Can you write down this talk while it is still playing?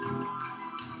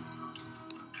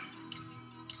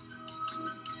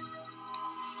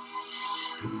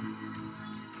And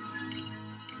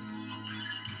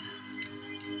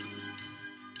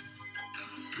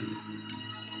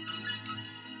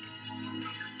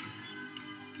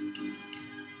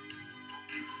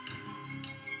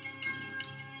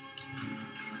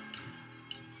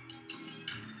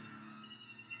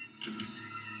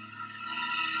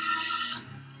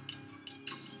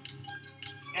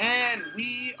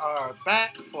we are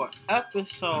back for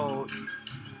episode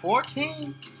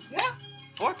 14. Yeah,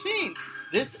 14.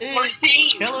 This is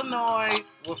 14. Illinois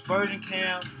with Bird and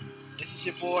Cam. This is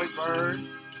your boy Bird.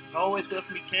 It's always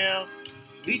with me, Cam.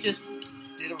 We just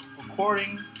did a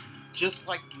recording just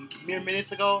like mere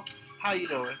minutes ago. How you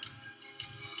doing?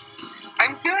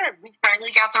 I'm good. We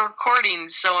finally got the recording,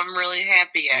 so I'm really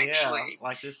happy, actually. Yeah,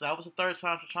 like this. That was the third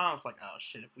time for Tom. I was like, oh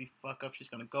shit, if we fuck up, she's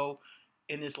gonna go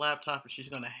in this laptop and she's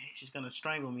gonna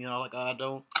strangle me. You know, like I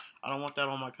don't want that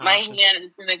on my conscience. My hand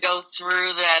is gonna go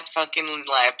through that fucking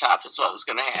laptop. Is what was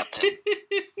gonna happen.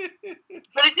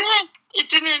 But it didn't. It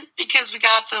didn't because we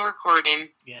got the recording.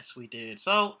 Yes, we did.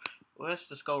 So let's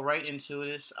just go right into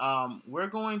this. We're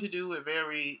going to do a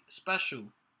very special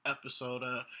episode.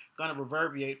 Gonna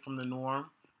reverberate from the norm.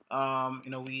 Our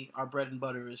bread and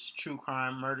butter is true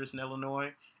crime, murders in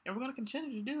Illinois, and we're gonna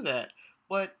continue to do that.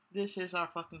 But this is our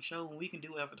fucking show, and we can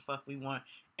do whatever the fuck we want.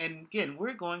 And again,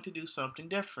 we're going to do something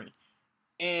different.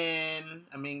 And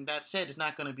I mean, that said, it's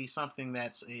not going to be something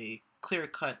that's a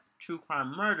clear-cut true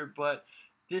crime murder, but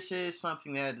this is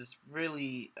something that is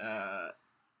really,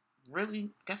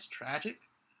 really, I guess, tragic.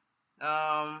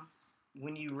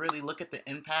 When you really look at the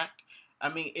impact, I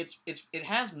mean, it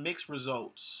has mixed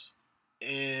results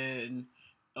in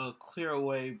a clear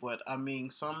way, but I mean,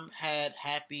 some had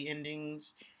happy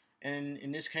endings, and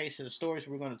in this case, the stories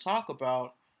we're going to talk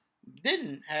about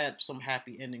didn't have some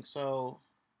happy endings. So,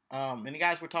 and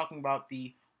guys, we're talking about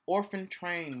the orphan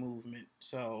train movement.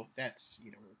 So that's,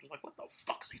 we're like, what the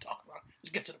fuck is he talking about? Let's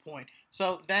get to the point.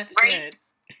 So that said,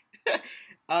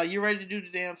 you ready to do the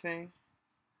damn thing?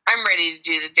 I'm ready to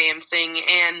do the damn thing,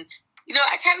 and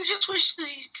I kind of just wish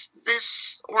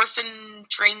this orphan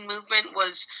train movement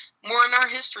was more in our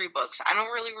history books. I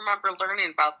don't really remember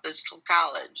learning about this till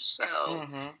college, so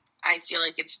I feel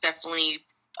like it's definitely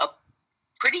a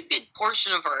pretty big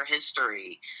portion of our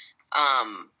history.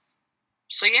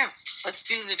 So yeah, let's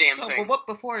do the damn thing. But what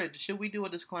before it? Should we do a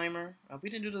disclaimer? We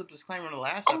didn't do the disclaimer in the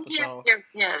last episode.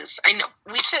 Yes. I know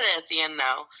we said it at the end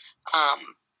though.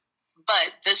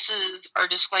 But this is our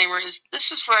disclaimer.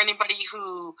 This is for anybody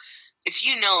who, if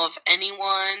you know of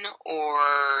anyone or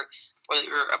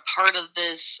you're a part of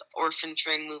this orphan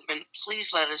train movement,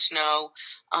 please let us know.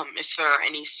 If there are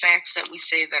any facts that we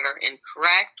say that are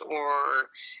incorrect or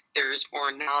there's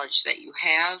more knowledge that you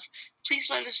have, please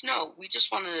let us know.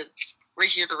 We're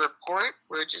here to report.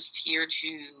 We're just here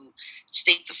to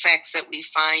state the facts that we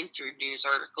find through news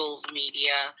articles,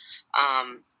 media,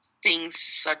 things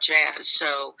such as.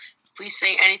 So please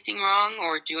say anything wrong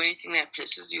or do anything that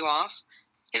pisses you off.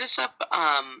 Hit us up.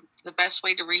 The best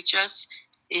way to reach us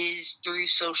is through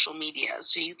social media.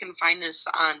 So you can find us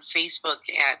on Facebook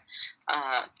at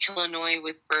Illinois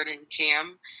with Bird and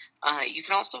Cam. You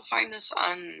can also find us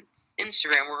on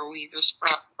Instagram where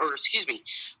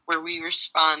we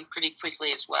respond pretty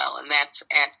quickly as well, and that's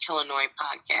at Illinois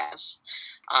Podcast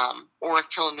or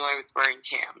Illinois with Bird and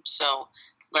Cam. So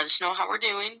let us know how we're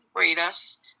doing. Rate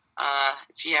us.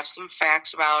 If you have some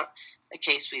facts about a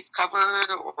case we've covered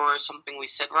or something we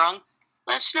said wrong,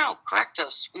 let us know. Correct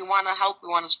us. We want to help. We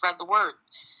want to spread the word.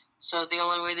 So the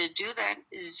only way to do that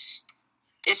is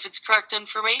if it's correct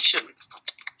information.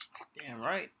 Damn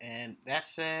right. And that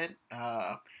said,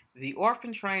 the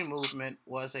orphan train movement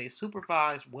was a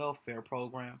supervised welfare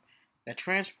program that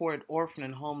transported orphan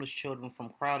and homeless children from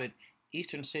crowded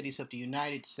eastern cities of the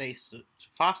United States to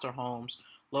foster homes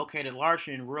located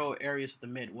largely in rural areas of the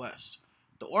Midwest.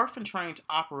 The orphan trains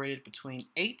operated between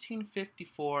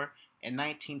 1854 and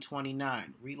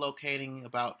 1929, relocating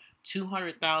about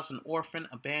 200,000 orphan,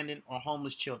 abandoned, or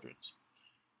homeless children.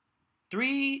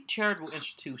 3 charitable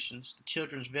institutions, the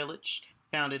Children's Village,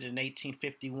 founded in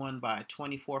 1851 by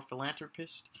 24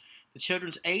 philanthropists, the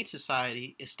Children's Aid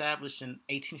Society, established in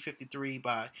 1853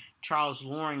 by Charles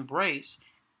Loring Brace,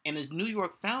 and the New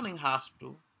York Foundling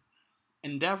Hospital,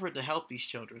 endeavored to help these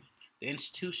children. The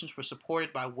institutions were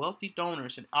supported by wealthy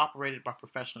donors and operated by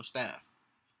professional staff.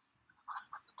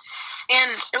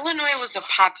 And Illinois was a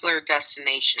popular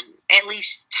destination. At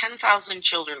least 10,000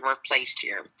 children were placed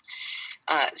here.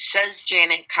 Says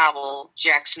Janet Cobble,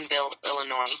 Jacksonville,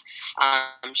 Illinois.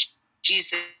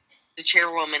 She's the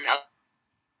chairwoman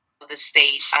of the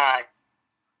state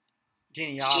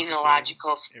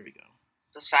genealogical. There we go.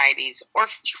 Society's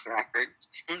orphanage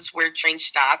records where trains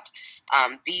stopped.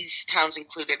 These towns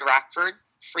included Rockford,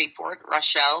 Freeport,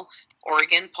 Rochelle,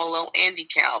 Oregon, Polo, and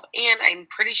DeKalb. And I'm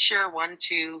pretty sure 1,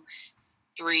 2,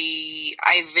 3.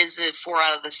 I visited 4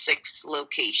 out of the 6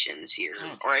 locations here,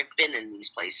 or I've been in these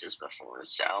places before.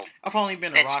 So I've only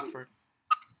been to Rockford.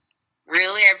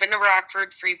 Really, I've been to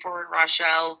Rockford, Freeport,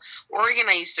 Rochelle, Oregon.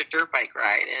 I used to dirt bike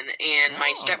ride, and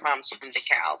my stepmom's from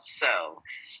DeKalb, so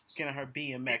getting her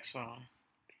BMX on.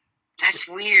 That's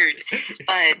weird,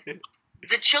 but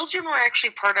the children were actually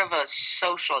part of a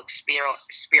social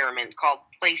experiment called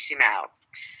Placing Out.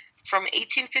 From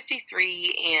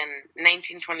 1853 and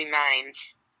 1929,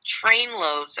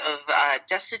 trainloads of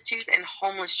destitute and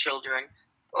homeless children,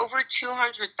 over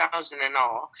 200,000 in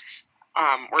all,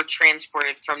 were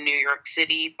transported from New York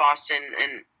City, Boston,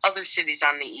 and other cities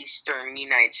on the eastern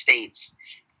United States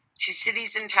to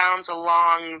cities and towns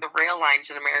along the rail lines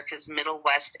in America's Middle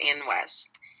West and West,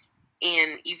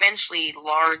 and eventually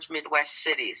large Midwest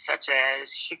cities such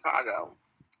as Chicago.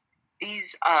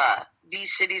 These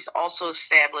cities also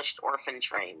established orphan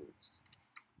trains.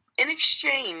 In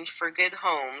exchange for good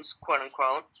homes, quote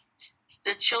unquote,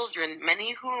 the children,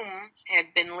 many of whom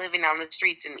had been living on the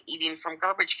streets and eating from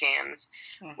garbage cans,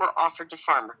 were offered to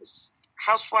farmers,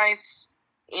 housewives,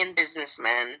 and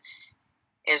businessmen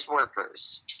as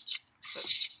workers.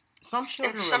 Some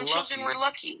children were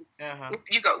lucky. Uh-huh.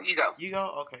 You go. You go?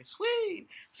 Okay, sweet.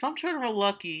 Some children were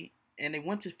lucky, and they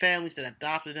went to families that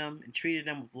adopted them and treated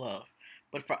them with love.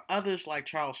 But for others, like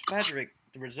Charles Frederick,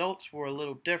 the results were a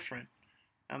little different.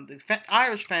 The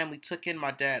Irish family took in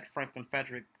my dad, Franklin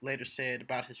Frederick, later said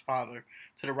about his father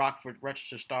to the Rockford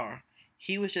Register Star.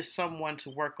 He was just someone to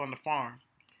work on the farm.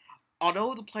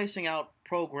 Although the Placing Out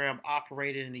program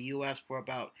operated in the U.S. for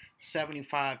about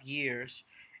 75 years,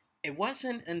 it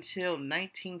wasn't until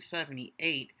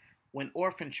 1978 when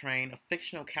Orphan Train, a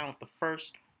fictional account of the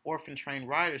first orphan train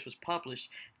riders, was published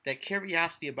that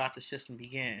curiosity about the system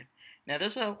began. Now,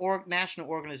 there's a national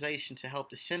organization to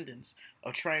help descendants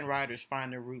of train riders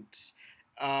find their roots.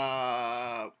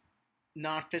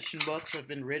 Non-fiction books have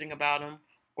been written about them.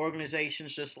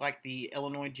 Organizations just like the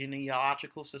Illinois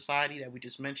Genealogical Society that we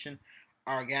just mentioned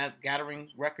are gathering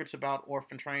records about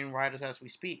orphan train riders as we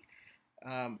speak.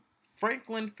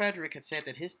 Franklin Frederick had said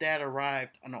that his dad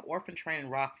arrived on an orphan train in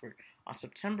Rockford on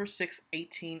September 6,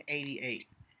 1888.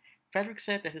 Frederick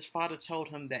said that his father told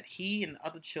him that he and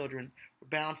other children were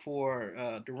bound for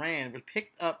Durand, were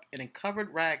picked up in a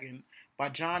covered wagon by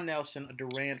John Nelson, a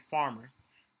Durand farmer.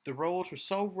 The roads were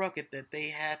so rugged that they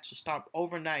had to stop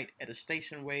overnight at a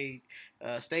Stageway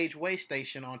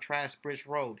station on Trask Bridge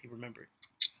Road, he remembered.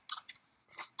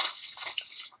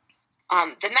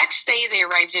 The next day they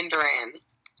arrived in Durand,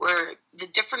 where the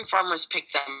different farmers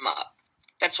picked them up.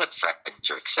 That's what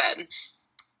Frederick said.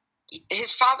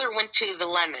 His father went to the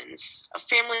Lennons, a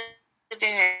family that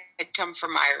had come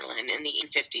from Ireland in the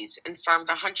 1850s and farmed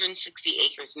 160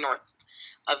 acres north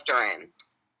of Durand.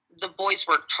 The boys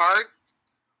worked hard,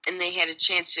 and they had a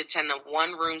chance to attend a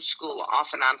one-room school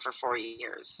off and on for 4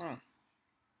 years.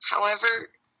 However,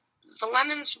 the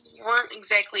Lennons weren't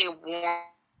exactly a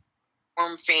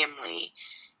warm family,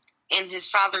 and his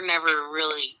father never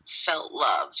really felt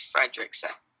loved, Frederick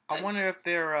said. I wonder if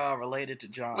they're related to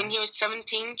John. When he was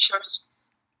 17, Charles...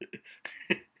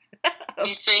 Do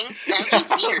you think? That'd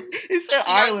be weird. He said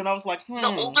Ireland. I was like, The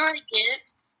older I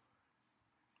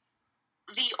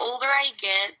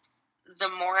get, the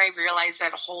more I realize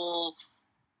that whole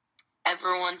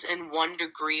everyone's in one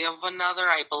degree of another,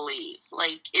 I believe.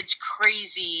 Like, it's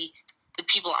crazy the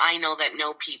people I know that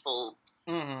know people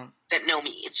that know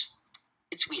me.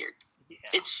 It's weird. Yeah.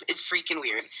 It's freaking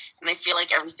weird. And I feel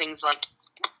like everything's, like,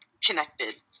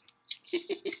 connected.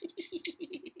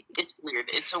 It's weird.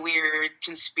 It's a weird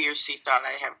conspiracy thought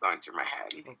I have going through my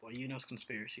head. Oh boy, you know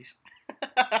conspiracies.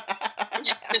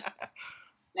 That's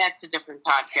a different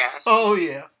podcast. Oh,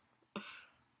 yeah.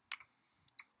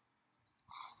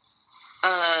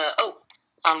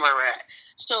 On where we're at.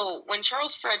 So, when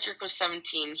Charles Frederick was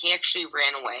 17, he actually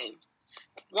ran away.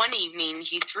 One evening,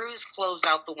 he threw his clothes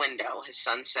out the window, his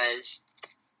son says.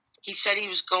 He said he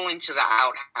was going to the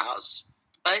outhouse,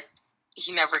 but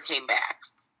he never came back.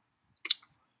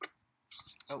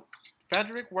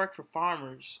 Frederick worked for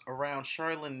farmers around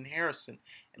Shirland and Harrison,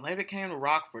 and later came to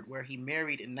Rockford, where he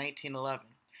married in 1911.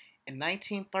 In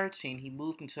 1913, he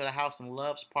moved into the house in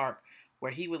Loves Park,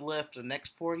 where he would live for the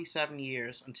next 47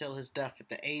 years until his death at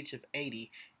the age of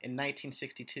 80 in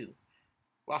 1962.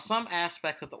 While some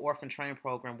aspects of the orphan train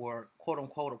program were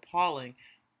quote-unquote appalling,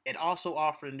 it also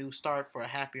offered a new start for a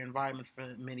happier environment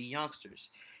for many youngsters.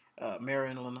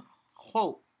 Marilyn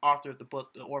Hope author of the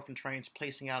book, The Orphan Trains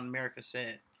Placing Out in America,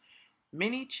 said,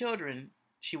 "Many children,"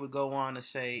 she would go on to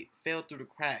say, "fell through the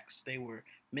cracks. They were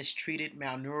mistreated,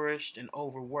 malnourished, and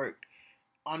overworked.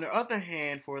 On the other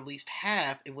hand, for at least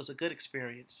half, it was a good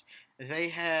experience. They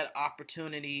had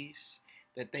opportunities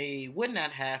that they would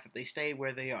not have if they stayed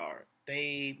where they are.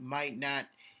 They might not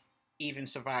even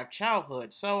survive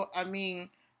childhood." So, I mean,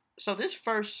 so this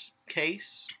first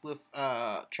case with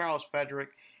Charles Frederick,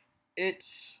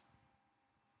 it's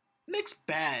mixed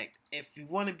bag if you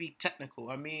want to be technical.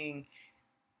 I mean,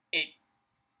 it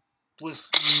was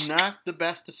not the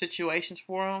best of situations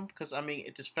for him because I mean,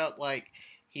 it just felt like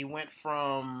he went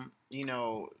from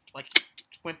like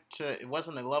went to it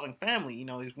wasn't a loving family. He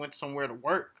went somewhere to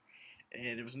work,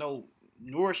 and there was no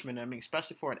nourishment. I mean,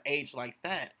 especially for an age like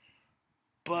that.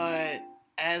 But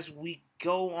as we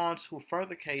go on to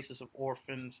further cases of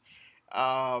orphans,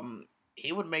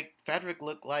 it would make Frederick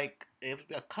look like it would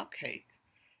be a cupcake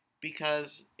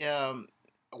because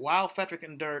while Frederick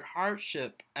endured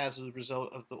hardship as a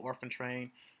result of the orphan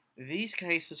train, these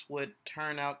cases would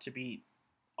turn out to be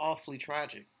awfully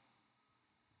tragic.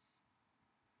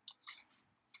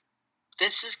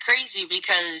 This is crazy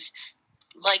because,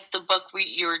 like the book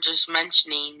you were just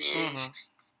mentioning, is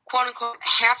quote unquote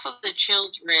half of the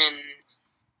children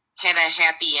had a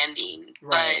happy ending,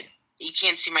 right. But you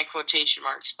can't see my quotation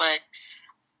marks. But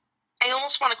I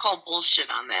almost want to call bullshit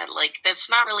on that. Like, that's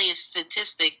not really a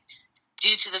statistic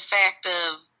due to the fact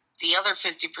of the other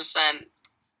 50%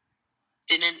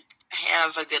 didn't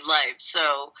have a good life.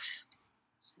 So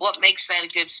what makes that a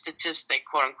good statistic,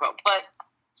 quote unquote? But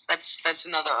that's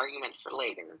another argument for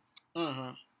later.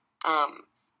 But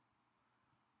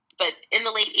in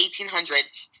the late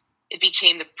 1800s, it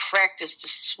became the practice to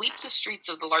sweep the streets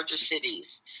of the larger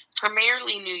cities,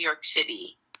 primarily New York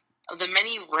City, of the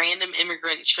many random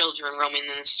immigrant children roaming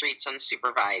in the streets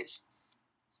unsupervised.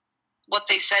 What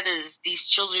they said is these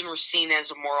children were seen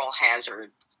as a moral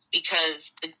hazard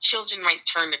because the children might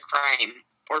turn to crime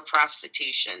or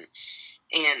prostitution,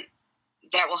 and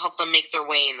that will help them make their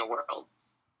way in the world.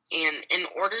 And in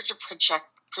order to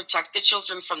protect the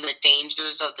children from the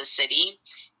dangers of the city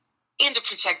and to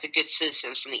protect the good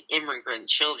citizens from the immigrant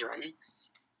children,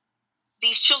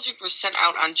 these children were sent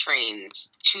out on trains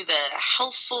to the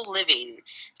healthful living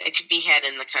that could be had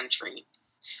in the country.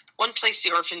 One place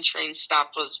the orphan train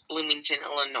stopped was Bloomington,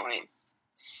 Illinois.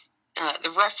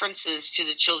 The references to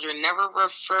the children never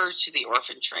refer to the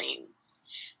orphan trains,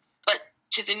 but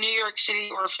to the New York City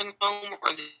orphan home or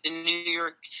the New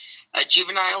York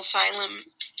juvenile asylum,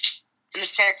 and the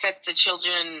fact that the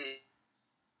children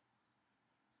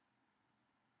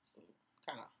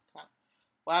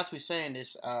well, as we're saying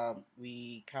this,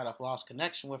 we kind of lost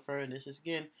connection with her, and this is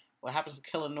again what happens with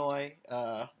Illinois.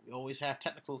 We always have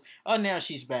technical. Oh, now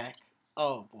she's back.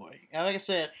 Oh boy! And like I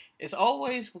said, it's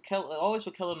always with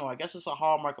Illinois. I guess it's a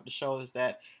hallmark of the show is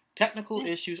that technical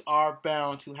issues are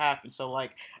bound to happen. So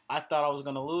like, I thought I was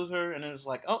gonna lose her, and then it's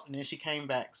like, oh, and then she came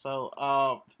back. So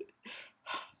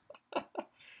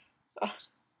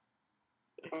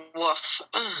woof.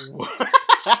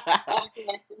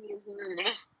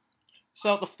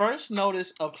 So the first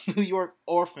notice of New York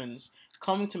orphans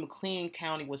coming to McLean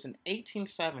County was in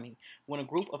 1870 when a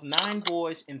group of 9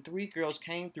 boys and 3 girls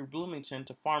came through Bloomington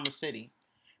to Farmer City.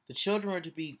 The children were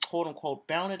to be quote-unquote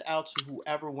bounded out to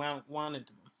whoever wanted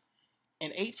them.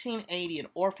 In 1880, an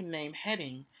orphan named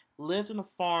Heading lived on a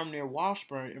farm near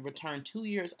Washburn and returned 2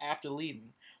 years after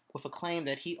leaving with a claim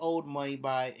that he owed money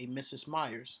by a Mrs.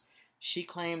 Myers. She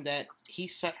claimed that he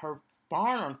set her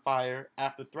barn on fire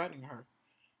after threatening her.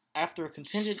 After a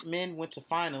contingent men went to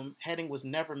find him, Heading was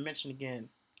never mentioned again.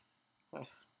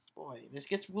 Boy, this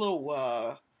gets a little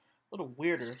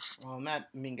weirder. Not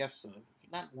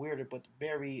weirder, but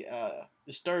very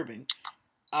disturbing.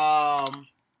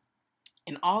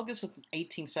 In August of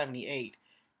 1878,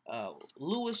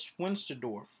 Louis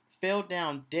Winsterdorf fell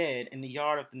down dead in the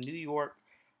yard of the New York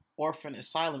Orphan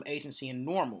Asylum Agency in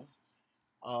Normal.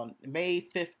 May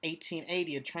 5th,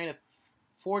 1880, a train of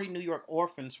 40 New York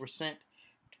orphans were sent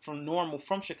from Normal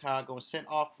from Chicago and sent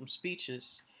off from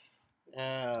speeches.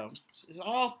 It's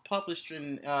all published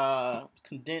and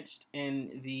condensed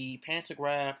in the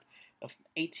Pantograph of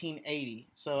 1880.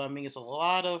 So I mean, it's a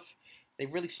lot of they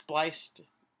really spliced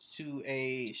to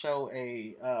show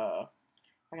how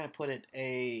can I put it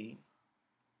a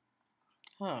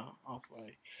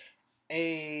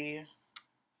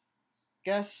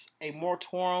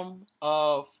moratorium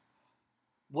of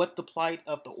what the plight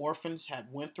of the orphans had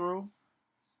went through.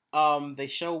 They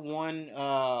show one,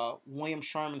 William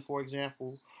Sherman, for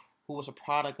example, who was a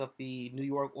product of the New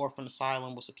York Orphan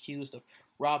Asylum, was accused of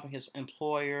robbing his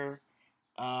employer.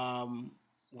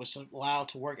 was allowed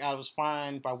to work out of his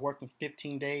fine by working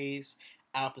 15 days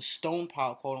out the stone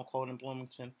pile, quote unquote, in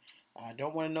Bloomington. I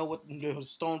don't want to know what the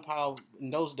stone pile in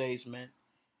those days meant.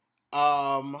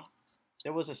 Um,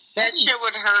 there was a That second. shit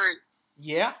would hurt.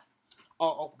 Yeah.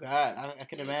 Oh God, I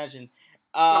can imagine.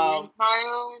 Stone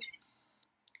pile.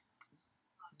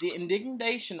 The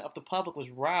indignation of the public was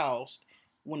roused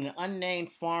when an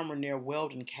unnamed farmer near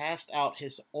Weldon cast out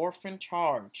his orphan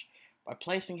charge by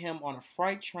placing him on a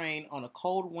freight train on a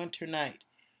cold winter night.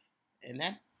 And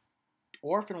that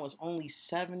orphan was only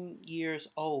 7 years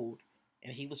old,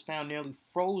 and he was found nearly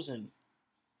frozen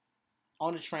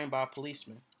on the train by a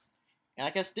policeman. And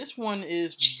I guess this one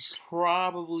is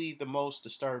probably the most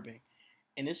disturbing.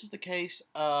 And this is the case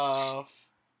of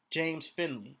James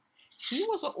Finley. He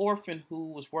was an orphan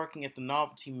who was working at the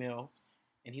novelty mill,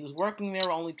 and he was working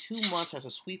there only 2 months as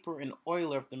a sweeper and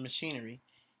oiler of the machinery.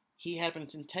 He had been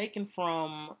taken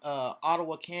from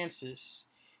Ottawa, Kansas,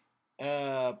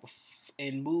 uh,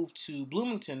 and moved to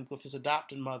Bloomington with his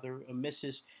adopted mother,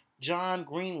 Mrs. John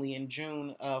Greenlee, in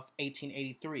June of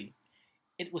 1883.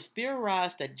 It was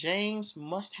theorized that James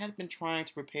must have been trying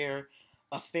to repair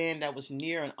a fan that was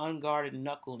near an unguarded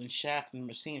knuckle and shaft in the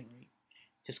machinery.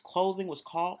 His clothing was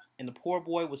caught, and the poor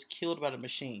boy was killed by the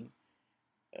machine.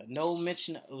 No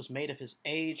mention was made of his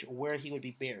age or where he would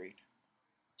be buried.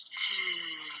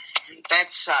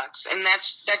 That sucks, and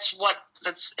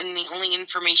and the only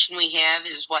information we have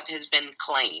is what has been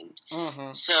claimed.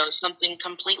 Mm-hmm. So something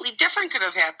completely different could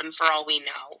have happened for all we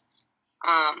know.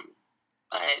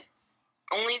 But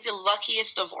only the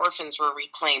luckiest of orphans were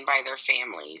reclaimed by their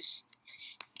families.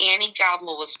 Annie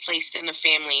Gobble was placed in a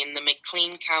family in the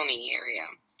McLean County area,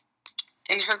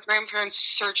 and her grandparents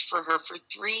searched for her for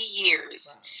 3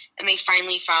 years, and they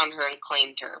finally found her and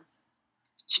claimed her.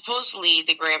 Supposedly,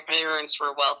 the grandparents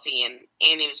were wealthy, and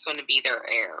Annie was going to be their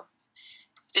heir.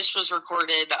 This was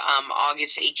recorded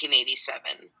August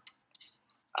 1887.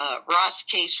 Ross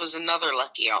Case was another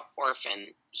lucky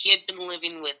orphan. He had been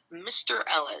living with Mr.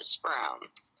 Ellis Brown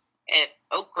at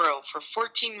Oak Grove for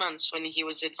 14 months when he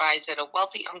was advised that a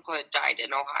wealthy uncle had died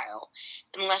in Ohio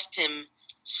and left him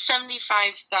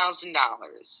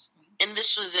 $75,000. And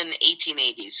this was in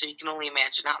 1880, so you can only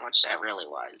imagine how much that really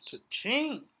was.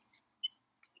 Cha-ching.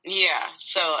 Yeah,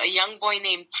 so a young boy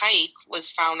named Pike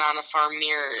was found on a farm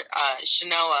near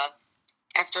Chenoa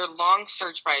after a long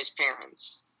search by his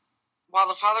parents. While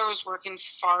the father was working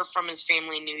far from his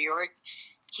family in New York,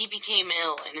 he became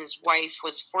ill, and his wife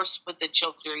was forced to put the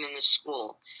children in his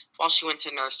school while she went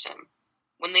to nurse him.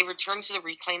 When they returned to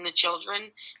reclaim the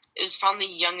children, it was found the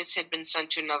youngest had been sent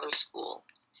to another school,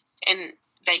 and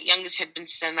that youngest had been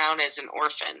sent out as an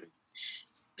orphan.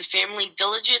 The family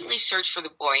diligently searched for the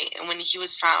boy, and when he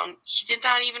was found, he did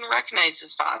not even recognize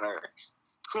his father,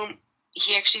 whom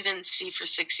he actually didn't see for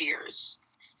 6 years.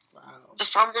 Wow. The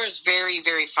farmer was very,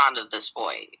 very fond of this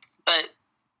boy, but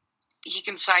he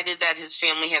decided that his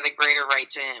family had the greater right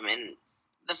to him, and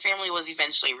the family was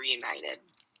eventually reunited.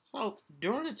 So,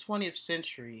 during the 20th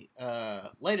century,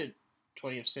 later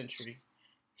 20th century,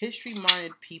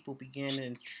 history-minded people began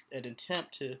an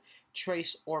attempt to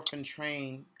trace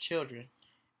orphan-trained children.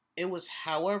 It was,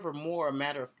 however, more a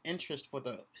matter of interest for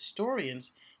the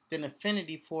historians than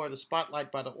affinity for the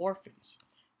spotlight by the orphans.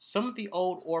 Some of the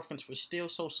old orphans were still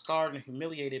so scarred and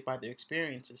humiliated by their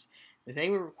experiences that they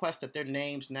would request that their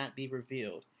names not be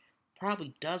revealed.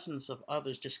 Probably dozens of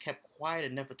others just kept quiet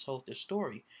and never told their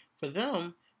story. For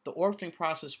them, the orphaning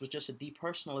process was just a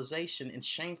depersonalization and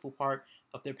shameful part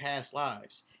of their past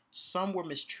lives. Some were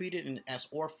mistreated as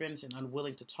orphans and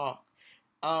unwilling to talk.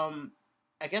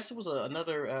 I guess it was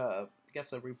another, I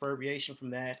guess a reverberation from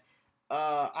that.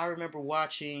 I remember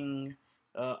watching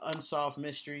Unsolved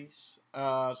Mysteries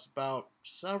about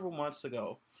several months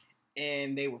ago,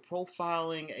 and they were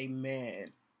profiling a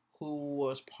man who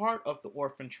was part of the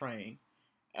orphan train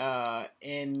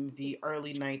in the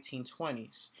early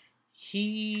 1920s.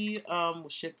 He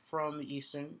was shipped from the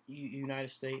eastern United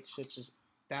States, such as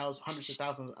hundreds of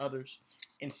thousands of others,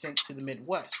 and sent to the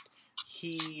Midwest.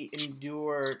 He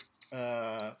endured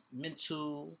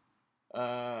mental,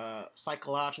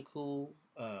 psychological,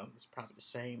 it's probably the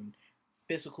same,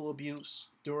 physical abuse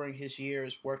during his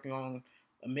years working on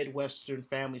a Midwestern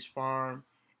family's farm.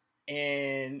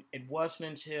 And it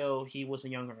wasn't until he was a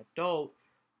younger adult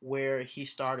where he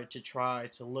started to try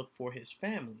to look for his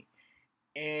family.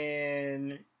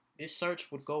 And this search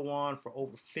would go on for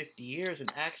over 50 years.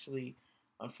 And actually,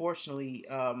 unfortunately,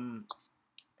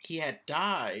 he had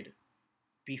died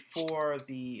before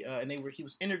he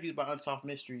was interviewed by Unsolved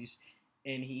Mysteries,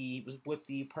 and he was with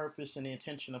the purpose and the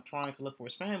intention of trying to look for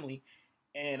his family,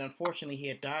 and unfortunately he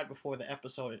had died before the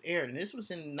episode had aired, and this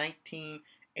was in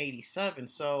 1987.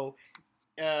 So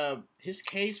his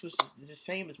case was the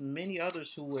same as many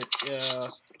others who would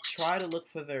try to look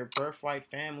for their birthright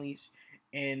families,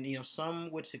 and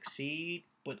some would succeed,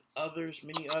 but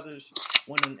many others,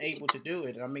 weren't unable to do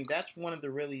it. I mean, that's one of the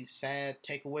really sad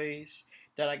takeaways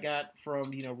that I got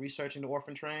from researching the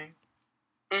orphan train.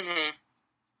 Mm-hmm.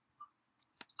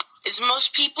 Is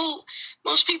most people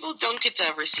don't get to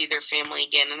ever see their family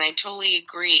again, and I totally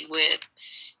agree with,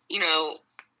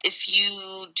 if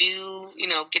you do,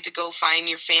 get to go find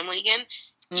your family again,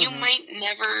 you might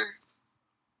never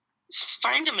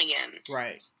find them again.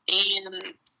 Right.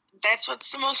 And that's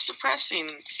what's the most depressing.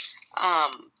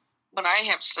 What I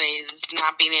have to say is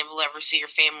not being able to ever see your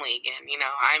family again.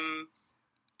 I'm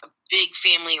a big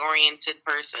family-oriented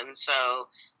person, so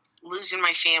losing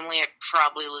my family, I'd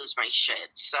probably lose my shit.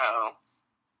 So,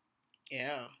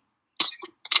 yeah.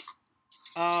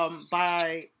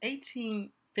 By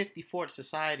 1854, the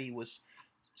society was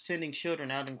sending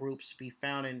children out in groups to be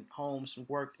found in homes and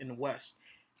worked in the West.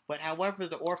 But however,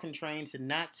 the orphan trains did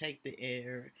not take the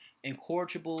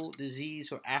incorrigible disease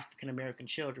for African American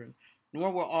children,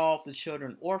 nor were all of the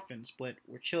children orphans, but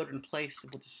were children placed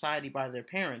with society by their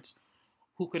parents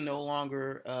who could no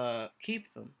longer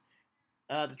keep them.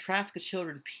 The traffic of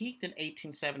children peaked in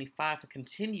 1875 and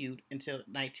continued until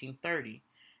 1930.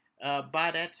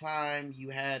 By that time, you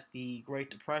had the Great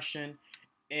Depression,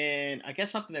 and I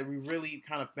guess something that we really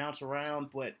kind of bounce around,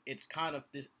 but it's kind of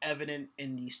this evident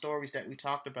in the stories that we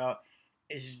talked about,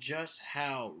 is just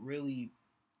how really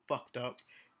fucked up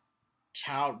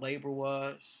child labor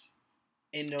was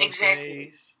in those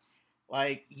days.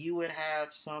 Like, you would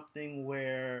have something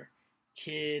where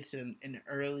kids in the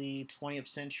early 20th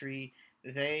century,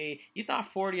 you thought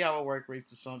 40-hour work week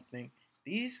was something.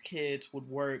 These kids would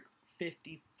work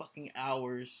 50 fucking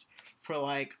hours for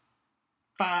like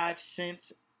 5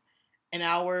 cents an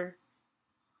hour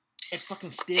at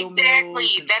fucking steel mills.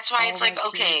 Exactly. That's why it's like,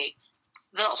 okay,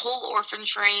 the whole orphan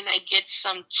train, I get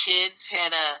some kids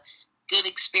had a good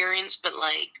experience, but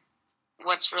like,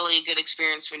 what's really a good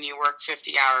experience when you work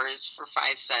 50 hours for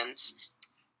 5 cents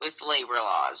with labor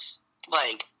laws,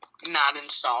 like, not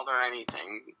installed or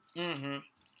anything? Mm-hmm.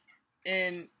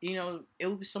 And, it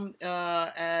would be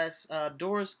as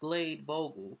Doris Glade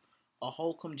Vogel, a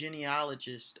Holcomb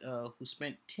genealogist who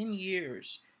spent 10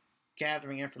 years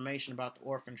gathering information about the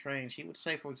orphan train, she would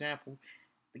say, for example,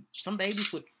 some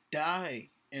babies would die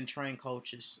in train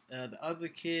coaches. The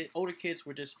older kids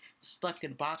were just stuck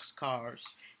in boxcars.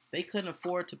 They couldn't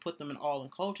afford to put them in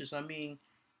coaches. I mean,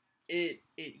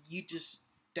 you just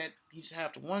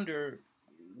have to wonder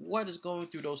what is going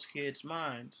through those kids'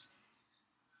 minds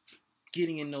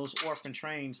getting in those orphan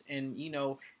trains. And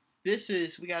it's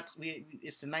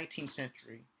the 19th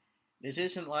century. This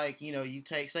isn't like you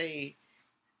take, say,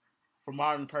 for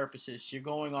modern purposes, you're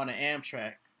going on an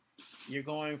Amtrak, you're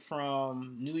going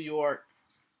from New York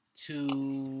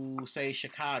to, say,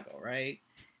 Chicago, right?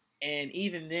 And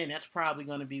even then, that's probably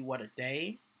going to be a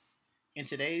day in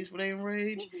today's day and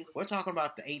age. We're talking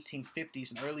about the 1850s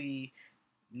and early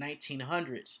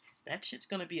 1900s. That shit's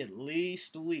going to be at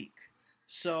least a week.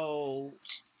 So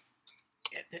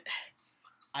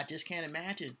I just can't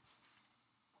imagine.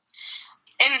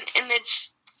 And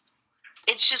it's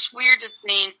just weird to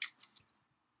think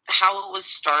how it was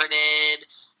started,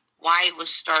 why it was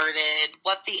started,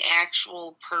 what the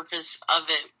actual purpose of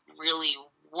it really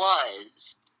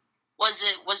was.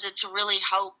 Was it to really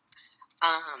help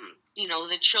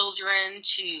the children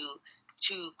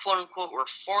to quote unquote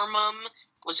reform them?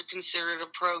 Was it considered a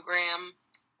program,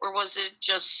 or was it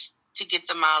just to get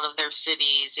them out of their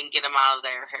cities and get them out of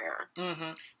their hair?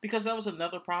 Mm-hmm. Because that was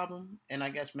another problem, and I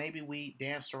guess maybe we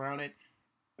danced around it.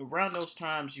 Around those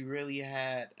times, you really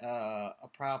had a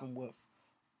problem with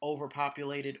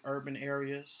overpopulated urban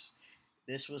areas.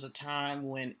 This was a time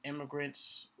when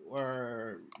immigrants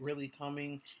were really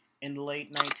coming in the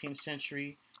late 19th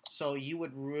century. So you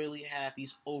would really have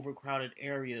these overcrowded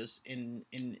areas in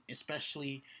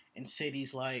especially in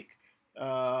cities like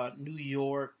New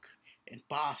York and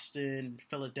Boston,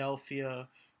 Philadelphia.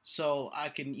 So I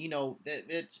can,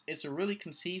 it's a really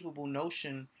conceivable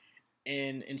notion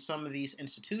in some of these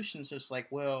institutions. It's like,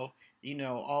 well,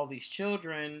 all these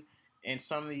children and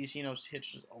some of these,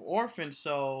 kids are orphans,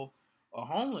 so or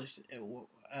homeless.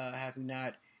 Have you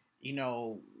not,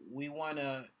 we want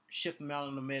to ship them out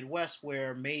in the Midwest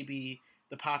where maybe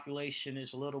the population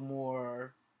is a little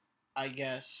more, I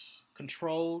guess,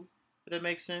 controlled. If that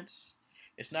makes sense.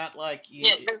 It's not like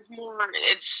there's more.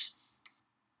 It's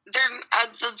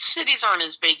the cities aren't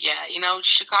as big yet.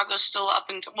 Chicago's still up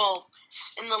in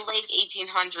in the late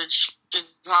 1800s.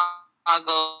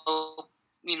 Chicago,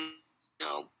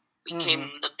 became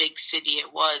the big city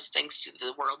it was thanks to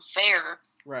the World Fair.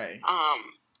 Right.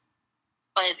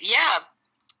 But yeah,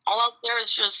 all out there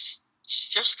is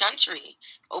just country,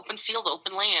 open field,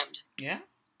 open land. Yeah.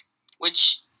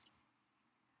 Which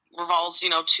revolves,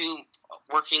 to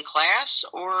working class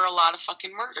or a lot of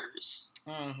fucking murders.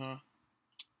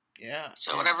 Yeah.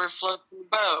 So whatever floats the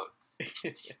boat.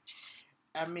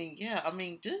 I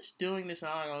mean, just doing this,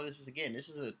 I don't know, this is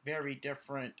a very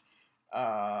different,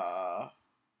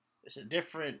 it's a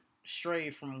different stray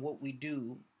from what we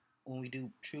do when we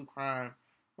do true crime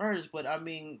murders, but I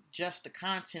mean, just the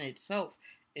content itself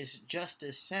is just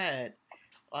as sad.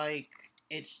 Like,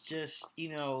 it's just,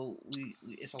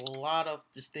 it's a lot of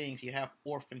these things. You have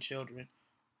orphan children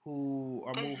who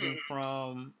are moving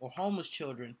from, or homeless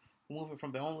children moving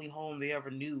from the only home they ever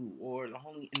knew or the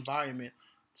only environment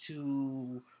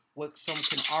to what some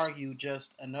can argue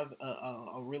just another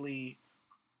a really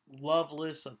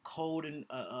loveless, a cold and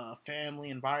family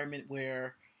environment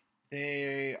where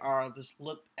they are just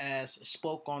looked as a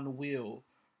spoke on the wheel,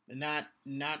 not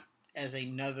as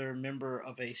another member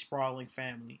of a sprawling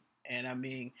family. And I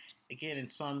mean, again, in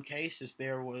some cases,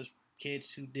 there was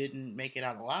kids who didn't make it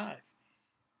out alive.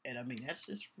 And I mean, that's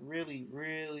just really,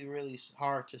 really, really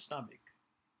hard to stomach.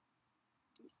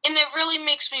 And it really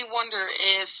makes me wonder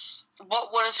if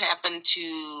what would have happened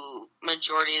to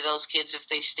majority of those kids if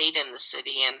they stayed in the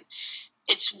city. And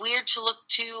it's weird to look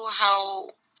to how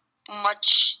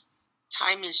much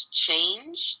time has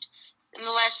changed in the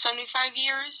last 75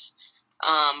 years.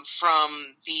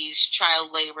 From these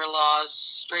child labor laws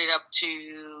straight up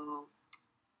to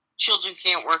children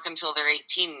can't work until they're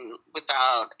 18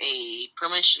 without a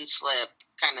permission slip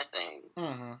kind of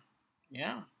thing.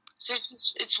 Yeah. So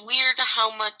it's weird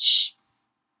how much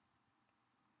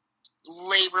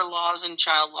labor laws and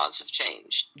child laws have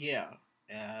changed. Yeah.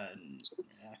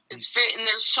 It's very, and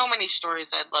there's so many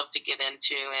stories I'd love to get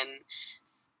into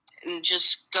and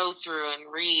just go through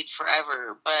and read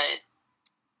forever, but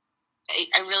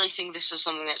I really think this is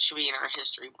something that should be in our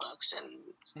history books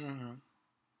and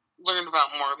learned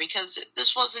about more, because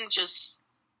this wasn't just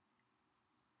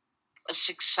a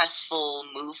successful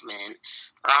movement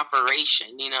or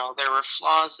operation. There were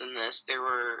flaws in this.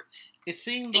 It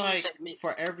seemed like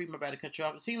for every, my bad to cut you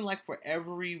off, it seemed like for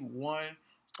every one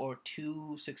or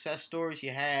two success stories,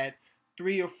 you had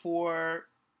 3 or 4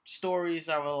 stories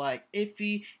that were like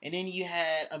iffy, and then you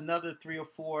had another 3 or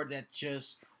 4 that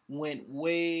just went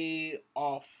way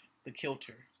off the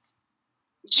kilter.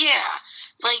 Yeah,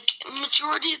 like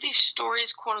majority of these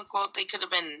stories, quote unquote, they could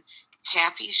have been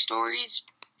happy stories,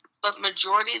 but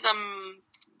majority of them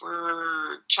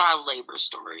were child labor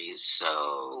stories.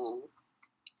 So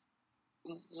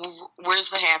where's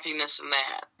the happiness in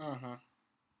that?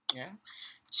 Yeah.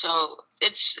 So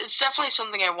it's definitely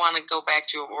something I want to go back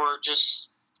to, or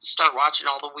just start watching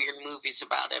all the weird movies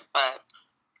about it. But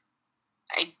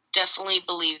I definitely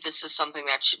believe this is something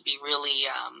that should be really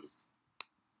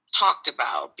talked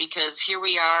about, because here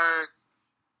we are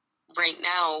right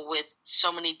now with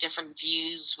so many different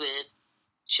views with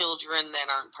children that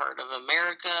aren't part of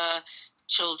America,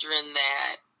 children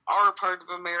that are part of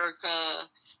America,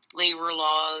 labor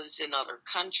laws in other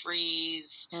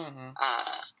countries,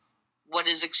 what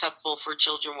is acceptable for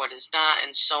children, what is not,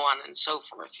 and so on and so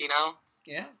forth,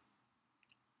 Yeah.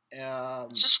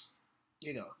 Just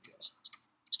you go.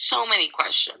 so many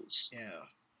questions. Yeah.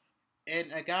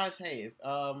 And guys, hey,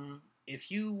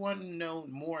 if you want to know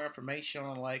more information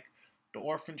on like the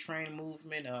orphan train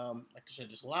movement, like I said,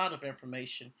 there's a lot of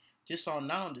information just on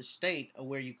not on the state,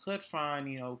 where you could find,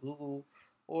 Google,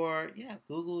 or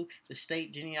Google the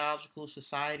State Genealogical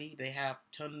Society. They have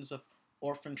tons of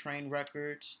orphan train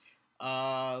records.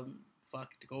 Go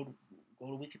to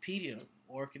Wikipedia,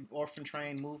 orphan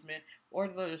train movement, or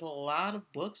there's a lot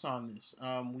of books on this.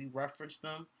 We reference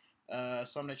them.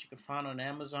 Some that you can find on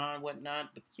Amazon,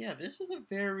 whatnot. But yeah, this is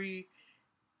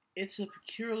it's a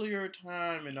peculiar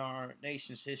time in our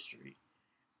nation's history.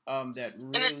 That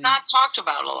really, and it's not talked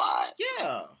about a lot.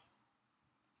 Yeah,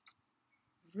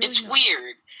 really it's not.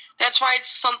 Weird. That's why it's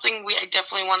something I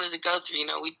definitely wanted to go through.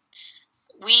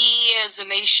 We as a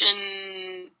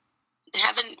nation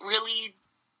haven't really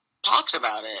talked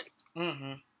about it.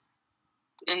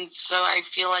 And so I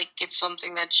feel like it's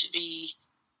something that should be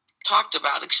talked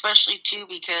about, especially too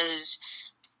because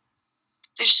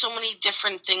there's so many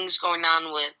different things going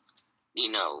on with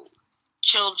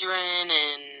children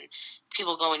and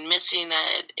people going missing,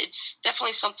 that it's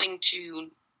definitely something to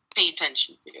pay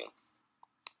attention to.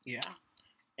 Yeah.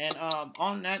 And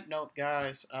on that note,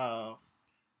 guys,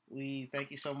 we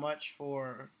thank you so much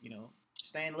for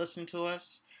staying listening to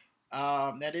us.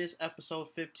 That is episode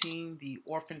 15, the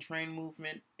orphan train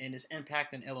movement and its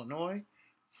impact in Illinois.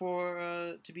 For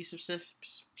to be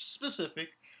specific,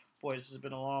 boy, this has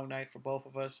been a long night for both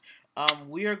of us.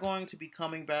 We are going to be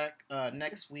coming back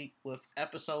next week with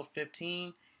episode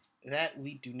 15. That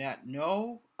we do not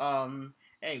know.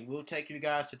 Hey, we'll take you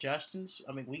guys' suggestions.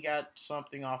 I mean, we got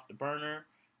something off the burner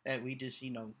that we just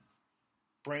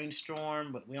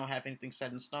brainstorm, but we don't have anything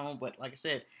set in stone. But like I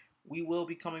said, we will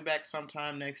be coming back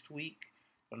sometime next week.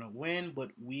 Don't know when,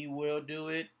 but we will do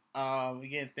it.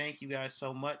 Again, thank you guys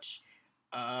so much.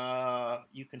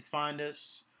 You can find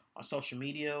us on social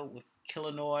media with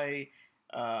Killinois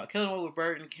with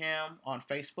Bird and Cam on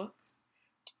Facebook.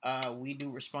 We do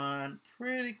respond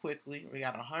pretty quickly. We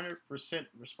got 100%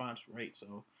 response rate,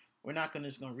 so we're not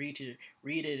just gonna read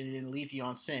it and then leave you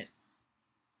on scent.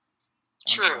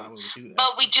 True,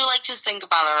 but we do like to think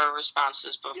about our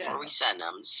responses before we send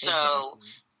them, so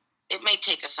it may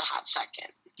take us a hot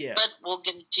second. Yeah, but we'll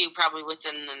get to you probably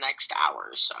within the next hour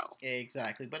or so.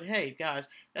 Exactly. But hey, guys,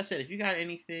 that's it. If you got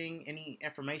any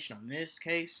information on this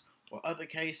case or other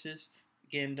cases,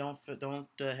 again, don't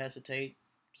hesitate.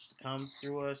 Just come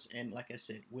through us, and like I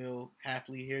said, we'll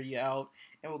happily hear you out,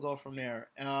 and we'll go from there.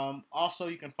 Also,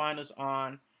 you can find us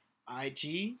on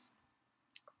IG,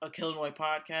 a Killinois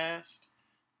podcast.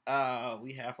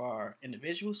 We have our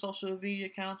individual social media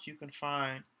accounts. You can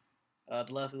find the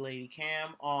lovely lady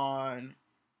Cam on.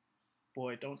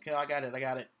 Boy, don't kill. I got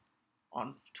it.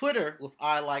 On Twitter with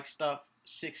I Like Stuff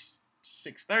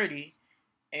 630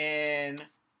 and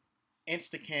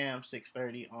Instacam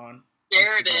 630 on. There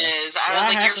Instagram. It is. I was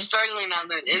like, you're struggling on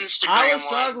the Instagram. I was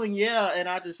struggling, yeah, and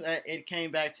I just it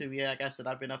came back to me. Yeah, like I said,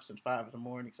 I've been up since 5 in the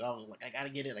morning, so I was like, I gotta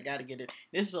get it.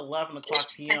 This is 11 o'clock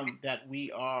p.m. that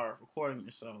we are recording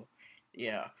this, so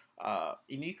yeah. And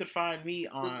you could find me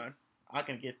on. I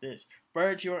can get this.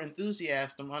 Bird Your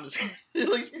Enthusiasm. I'm just like,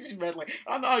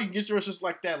 I know you can get yours just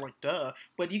like that, like duh.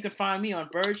 But you can find me on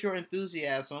Bird Your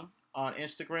Enthusiasm on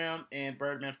Instagram and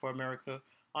Birdman for America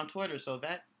on Twitter. So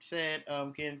that said,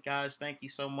 again, guys, thank you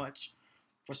so much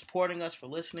for supporting us, for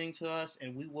listening to us,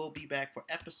 and we will be back for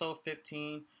episode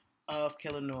 15 of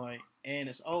Killinois. And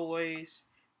as always,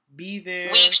 be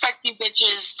there. We expect you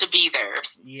bitches to be there.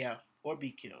 Yeah, or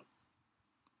be killed.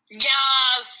 Yeah,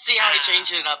 see how I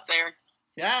changed it up there?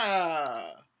 Yeah.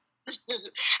 I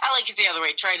like it the other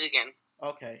way. Try it again.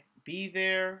 Okay. Be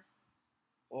there.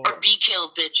 Or be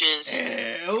killed, bitches.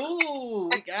 Yeah. Ooh,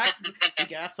 we got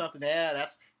something. Yeah,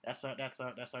 that's our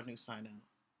new sign out.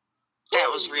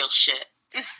 That was real shit.